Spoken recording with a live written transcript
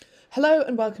Hello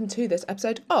and welcome to this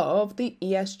episode of the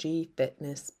ESG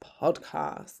Fitness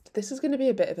Podcast. This is going to be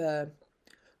a bit of a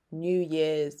New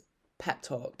Year's pep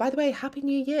talk. By the way, Happy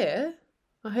New Year!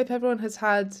 I hope everyone has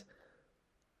had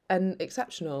an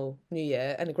exceptional New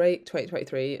Year and a great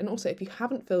 2023. And also, if you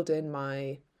haven't filled in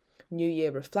my New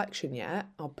Year reflection yet,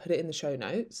 I'll put it in the show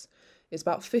notes. It's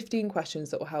about 15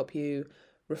 questions that will help you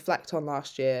reflect on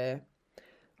last year,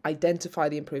 identify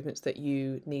the improvements that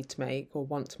you need to make or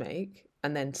want to make,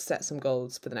 and then set some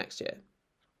goals for the next year.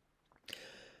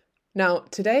 Now,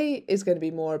 today is going to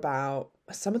be more about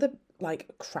some of the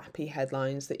crappy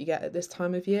headlines that you get at this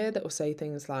time of year that will say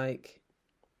things like,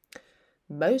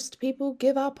 most people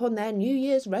give up on their New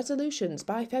Year's resolutions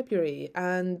by February.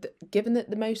 And given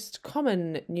that the most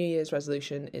common New Year's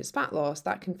resolution is fat loss,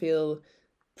 that can feel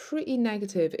pretty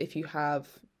negative if you have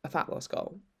a fat loss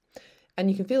goal.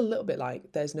 And you can feel a little bit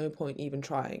like there's no point even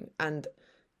trying. And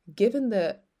given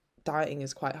that dieting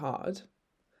is quite hard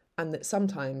and that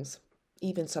sometimes,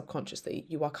 even subconsciously,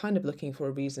 you are kind of looking for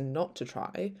a reason not to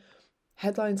try,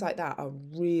 headlines like that are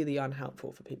really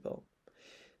unhelpful for people.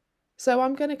 So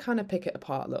I'm going to kind of pick it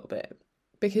apart a little bit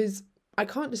because I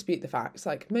can't dispute the facts.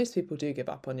 Like, most people do give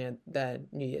up on their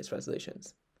New Year's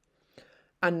resolutions.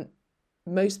 And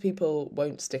most people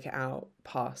won't stick it out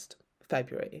past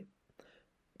February.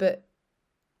 But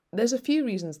there's a few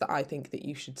reasons that I think that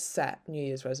you should set New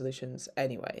Year's resolutions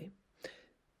anyway.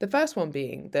 The first one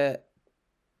being that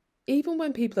even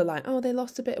when people are like, oh, they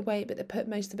lost a bit of weight, but they put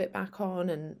most of it back on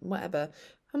and whatever,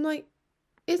 I'm like,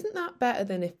 isn't that better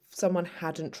than if someone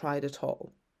hadn't tried at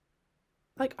all?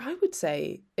 Like, I would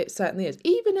say it certainly is.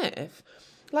 Even if,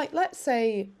 let's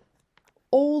say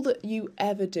all that you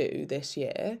ever do this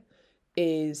year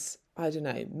is, I don't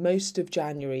know, most of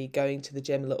January going to the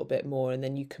gym a little bit more and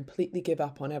then you completely give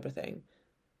up on everything.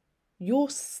 You're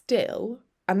still,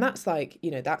 and that's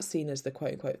that's seen as the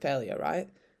quote unquote failure, right?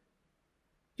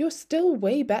 You're still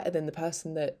way better than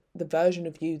the version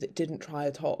of you that didn't try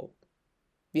at all.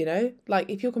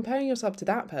 If you're comparing yourself to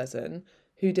that person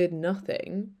who did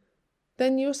nothing,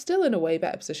 then you're still in a way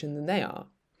better position than they are.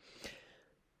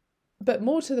 But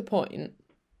more to the point,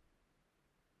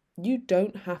 you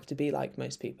don't have to be like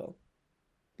most people.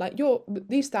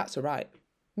 These stats are right.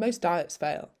 Most diets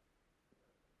fail.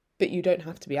 But you don't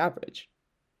have to be average.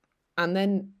 And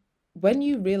then when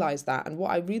you realise that, and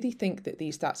what I really think that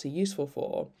these stats are useful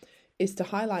for, is to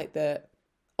highlight that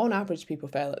on average people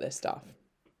fail at this stuff.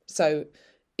 So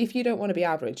if you don't want to be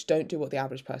average, don't do what the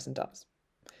average person does.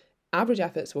 Average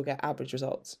efforts will get average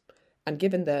results. And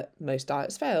given that most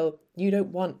diets fail, you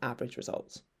don't want average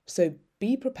results. So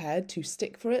be prepared to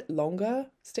stick to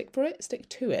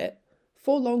it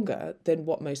for longer than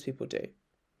what most people do.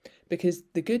 Because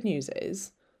the good news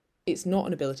is, it's not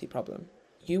an ability problem.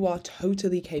 You are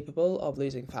totally capable of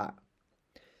losing fat.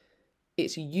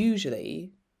 It's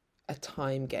usually a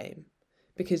time game.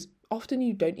 Because often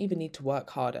you don't even need to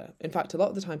work harder. In fact, a lot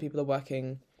of the time people are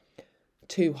working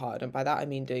too hard. And by that I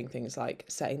mean doing things like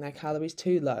setting their calories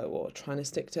too low or trying to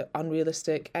stick to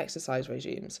unrealistic exercise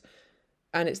regimes.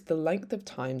 And it's the length of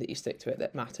time that you stick to it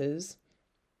that matters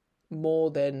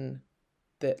more than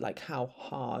how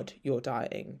hard you're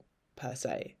dieting per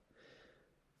se.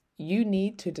 You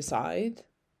need to decide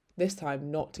this time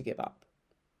not to give up.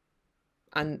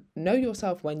 And know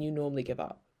yourself when you normally give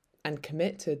up and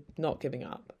commit to not giving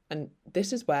up. And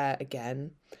this is where, again,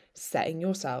 setting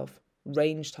yourself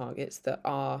range targets that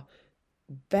are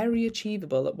very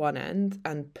achievable at one end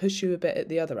and push you a bit at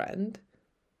the other end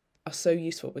are so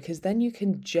useful, because then you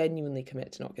can genuinely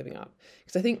commit to not giving up.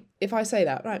 Because I think if I say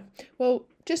that, right, well,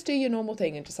 just do your normal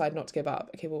thing and decide not to give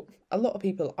up. Okay, well, a lot of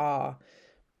people are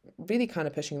really kind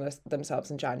of pushing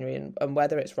themselves in January, and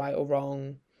whether it's right or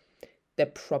wrong, they're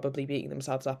probably beating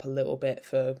themselves up a little bit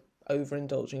for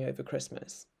overindulging over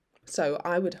Christmas. So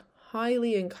I would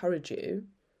highly encourage you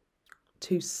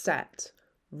to set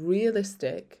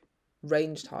realistic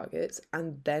range targets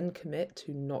and then commit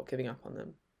to not giving up on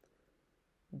them.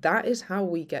 That is how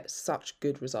we get such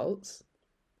good results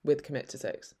with Commit to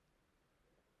 6.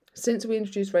 Since we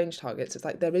introduced range targets, it's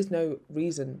like there is no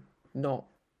reason not,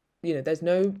 there's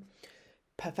no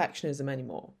perfectionism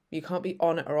anymore. You can't be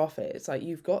on it or off it. It's like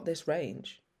you've got this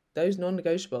range. Those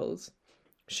non-negotiables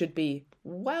should be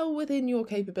well within your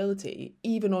capability,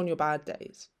 even on your bad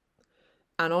days.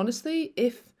 And honestly,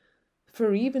 if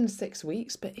for even 6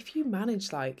 weeks, but if you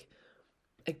manage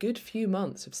a good few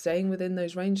months of staying within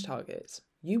those range targets,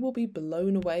 you will be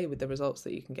blown away with the results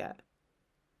that you can get.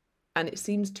 And it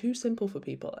seems too simple for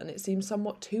people, and it seems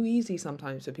somewhat too easy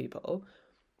sometimes for people,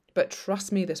 but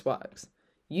trust me, this works.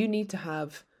 You need to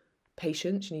have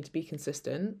patience, you need to be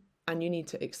consistent, and you need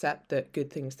to accept that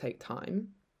good things take time.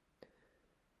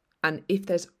 And if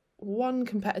there's one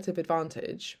competitive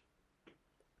advantage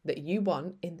that you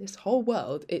want in this whole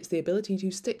world, it's the ability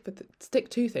to stick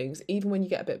to things even when you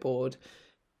get a bit bored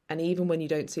and even when you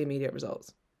don't see immediate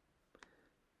results.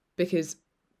 Because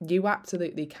you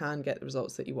absolutely can get the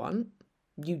results that you want.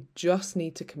 You just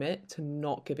need to commit to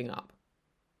not giving up.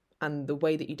 And the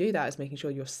way that you do that is making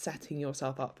sure you're setting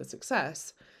yourself up for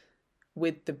success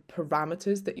with the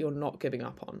parameters that you're not giving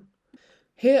up on.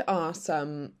 Here are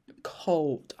some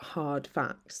cold, hard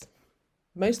facts.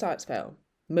 Most diets fail.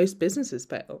 Most businesses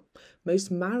fail. Most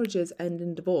marriages end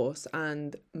in divorce,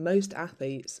 and most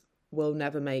athletes will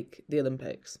never make the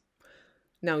Olympics.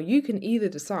 Now, you can either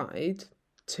decide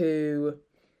to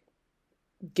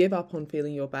give up on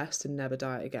feeling your best and never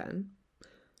diet again,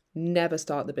 never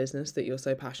start the business that you're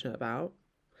so passionate about,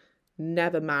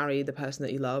 never marry the person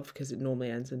that you love because it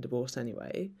normally ends in divorce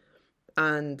anyway,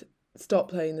 and stop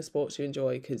playing the sports you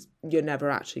enjoy because you're never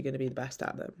actually going to be the best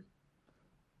at them.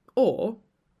 Or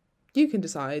you can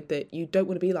decide that you don't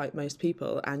want to be like most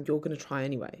people and you're going to try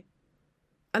anyway.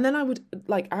 And then I would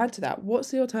add to that,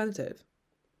 what's the alternative?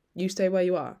 You stay where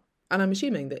you are. And I'm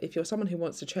assuming that if you're someone who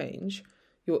wants to change,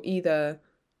 you're either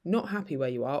not happy where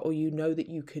you are or you know that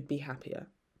you could be happier.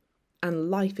 And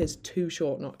life is too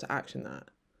short not to action that.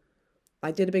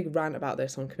 I did a big rant about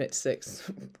this on Commit to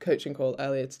 6 coaching call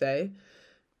earlier today.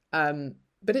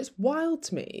 But it's wild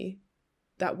to me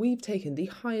that we've taken the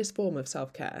highest form of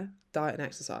self-care, diet and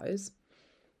exercise,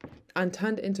 and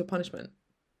turned it into a punishment.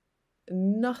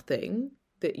 Nothing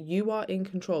that you are in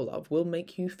control of will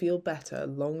make you feel better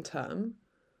long-term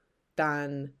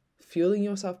than fueling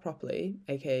yourself properly,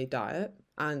 aka diet,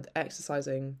 and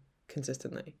exercising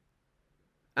consistently.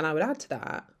 And I would add to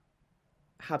that,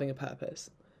 having a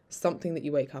purpose. Something that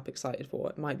you wake up excited for.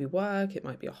 It might be work, it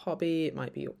might be a hobby, it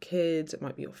might be your kids, it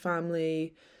might be your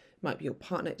family, it might be your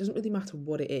partner. It doesn't really matter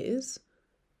what it is.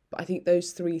 But I think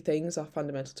those three things are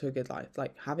fundamental to a good life.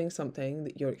 Like having something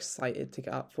that you're excited to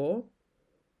get up for,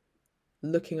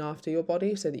 looking after your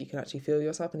body so that you can actually feel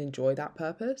yourself and enjoy that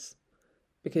purpose.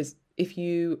 Because if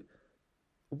you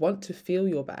want to feel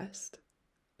your best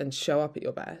and show up at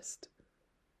your best,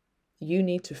 you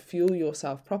need to fuel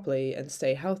yourself properly and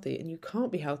stay healthy. And you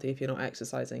can't be healthy if you're not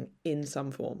exercising in some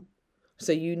form.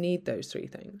 So you need those three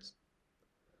things.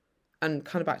 And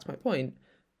kind of back to my point,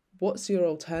 what's your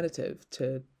alternative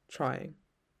to trying?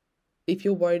 If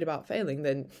you're worried about failing,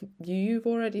 then you've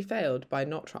already failed by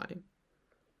not trying.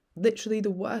 Literally the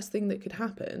worst thing that could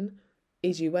happen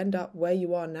is you end up where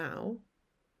you are now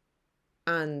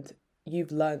and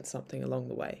you've learned something along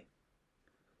the way.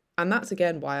 And that's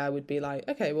again why I would be like,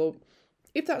 okay, well,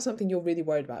 if that's something you're really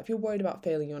worried about, if you're worried about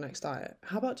failing your next diet,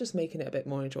 how about just making it a bit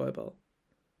more enjoyable?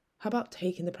 How about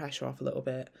taking the pressure off a little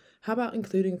bit? How about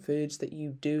including foods that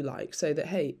you do like so that,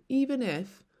 hey, even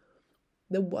if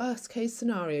the worst case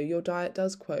scenario, your diet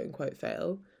does quote unquote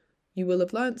fail, you will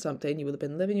have learned something, you will have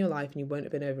been living your life and you won't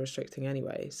have been over restricting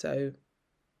anyway. So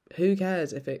who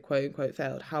cares if it quote unquote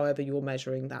failed, however you're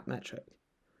measuring that metric?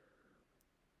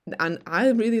 And I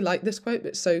really like this quote, but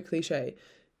it's so cliche.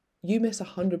 You miss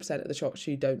 100% of the shots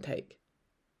you don't take.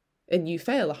 And you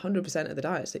fail 100% of the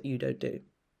diets that you don't do,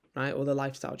 right? Or the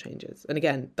lifestyle changes. And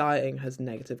again, dieting has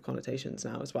negative connotations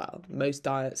now as well. Most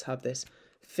diets have this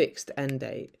fixed end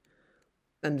date.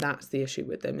 And that's the issue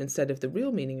with them, instead of the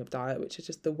real meaning of diet, which is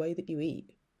just the way that you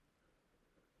eat.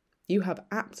 You have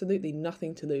absolutely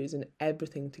nothing to lose and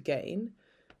everything to gain,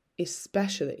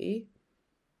 especially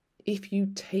if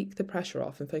you take the pressure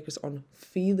off and focus on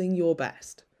feeling your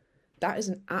best. That is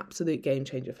an absolute game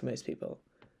changer for most people.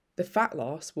 The fat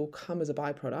loss will come as a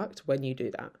byproduct when you do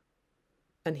that.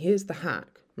 And here's the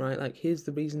hack, right? Like, here's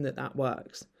the reason that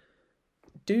works.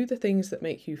 Do the things that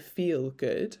make you feel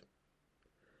good,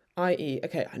 i.e.,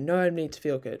 okay, I know I need to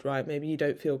feel good, right? Maybe you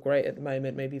don't feel great at the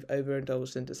moment. Maybe you've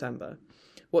overindulged in December.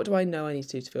 What do I know I need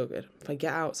to do to feel good? If I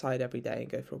get outside every day and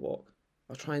go for a walk,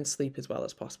 I'll try and sleep as well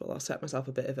as possible. I'll set myself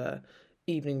a bit of a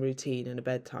evening routine and a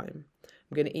bedtime.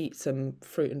 I'm going to eat some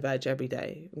fruit and veg every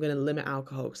day. I'm going to limit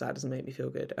alcohol because that doesn't make me feel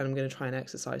good. And I'm going to try and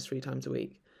exercise 3 times a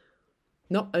week.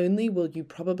 Not only will you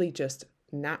probably just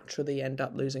naturally end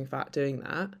up losing fat doing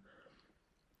that,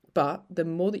 but the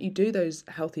more that you do those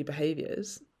healthy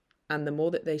behaviors and the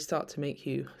more that they start to make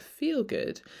you feel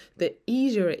good, the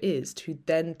easier it is to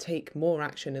then take more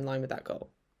action in line with that goal.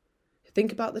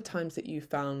 Think about the times that you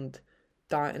found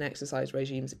diet and exercise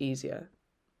regimes easier.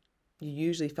 You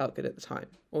usually felt good at the time.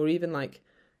 Or even like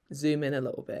zoom in a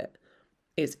little bit.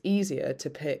 It's easier to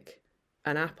pick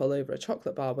an apple over a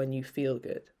chocolate bar when you feel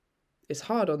good. It's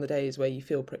hard on the days where you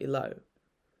feel pretty low.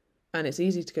 And it's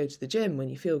easy to go to the gym when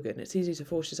you feel good. And it's easy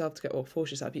to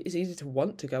it's easy to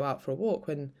want to go out for a walk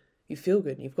when you feel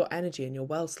good and you've got energy and you're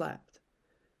well slept.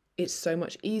 It's so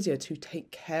much easier to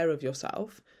take care of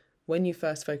yourself when you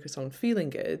first focus on feeling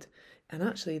good, and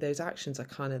actually those actions are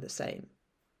kind of the same.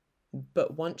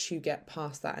 But once you get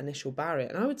past that initial barrier,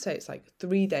 and I would say it's like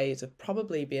 3 days of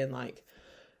probably being like,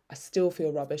 I still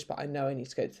feel rubbish, but I know I need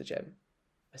to go to the gym.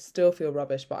 I still feel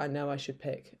rubbish, but I know I should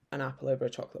pick an apple over a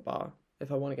chocolate bar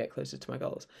if I want to get closer to my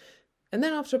goals. And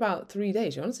then after about 3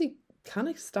 days, you honestly kind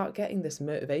of start getting this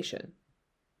motivation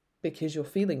because you're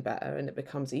feeling better and it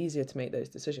becomes easier to make those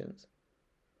decisions.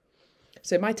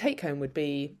 So my take home would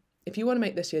be, if you want to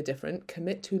make this year different,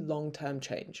 commit to long-term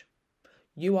change.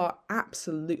 You are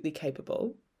absolutely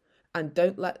capable, and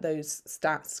don't let those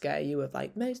stats scare you of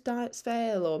like most diets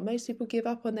fail or most people give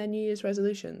up on their New Year's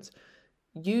resolutions.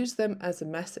 Use them as a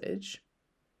message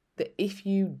that if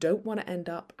you don't want to end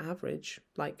up average,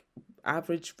 like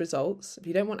average results, if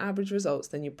you don't want average results,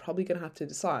 then you're probably going to have to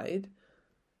decide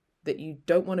that you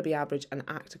don't want to be average and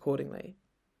act accordingly.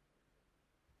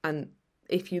 And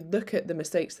if you look at the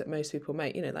mistakes that most people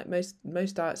make, you know, like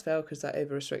most diets fail because they're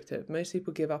over restrictive. Most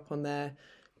people give up on their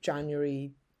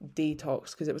January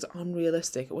detox because it was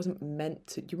unrealistic. It wasn't meant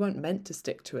to, you weren't meant to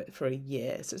stick to it for a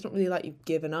year. So it's not really like you've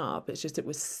given up. It's just it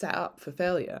was set up for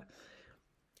failure.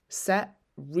 Set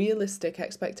realistic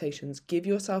expectations. Give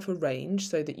yourself a range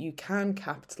so that you can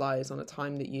capitalize on a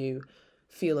time that you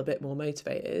feel a bit more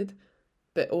motivated,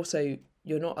 but also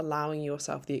you're not allowing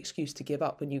yourself the excuse to give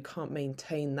up when you can't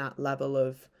maintain that level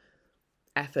of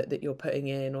effort that you're putting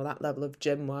in, or that level of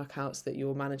gym workouts that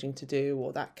you're managing to do,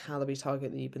 or that calorie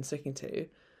target that you've been sticking to.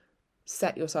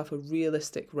 Set yourself a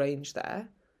realistic range there,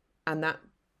 and that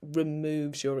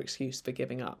removes your excuse for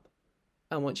giving up.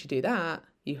 And once you do that,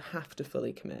 you have to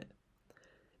fully commit.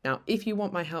 Now, if you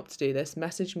want my help to do this,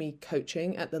 message me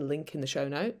coaching at the link in the show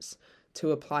notes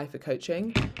to apply for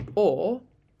coaching, or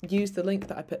use the link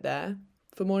that I put there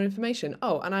for more information.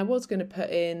 Oh, and I was going to put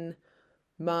in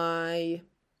my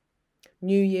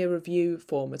New Year review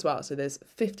form as well. So there's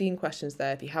 15 questions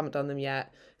there. If you haven't done them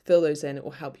yet, fill those in. It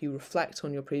will help you reflect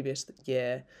on your previous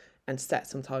year and set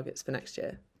some targets for next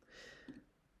year.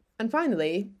 And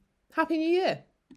finally, Happy New Year!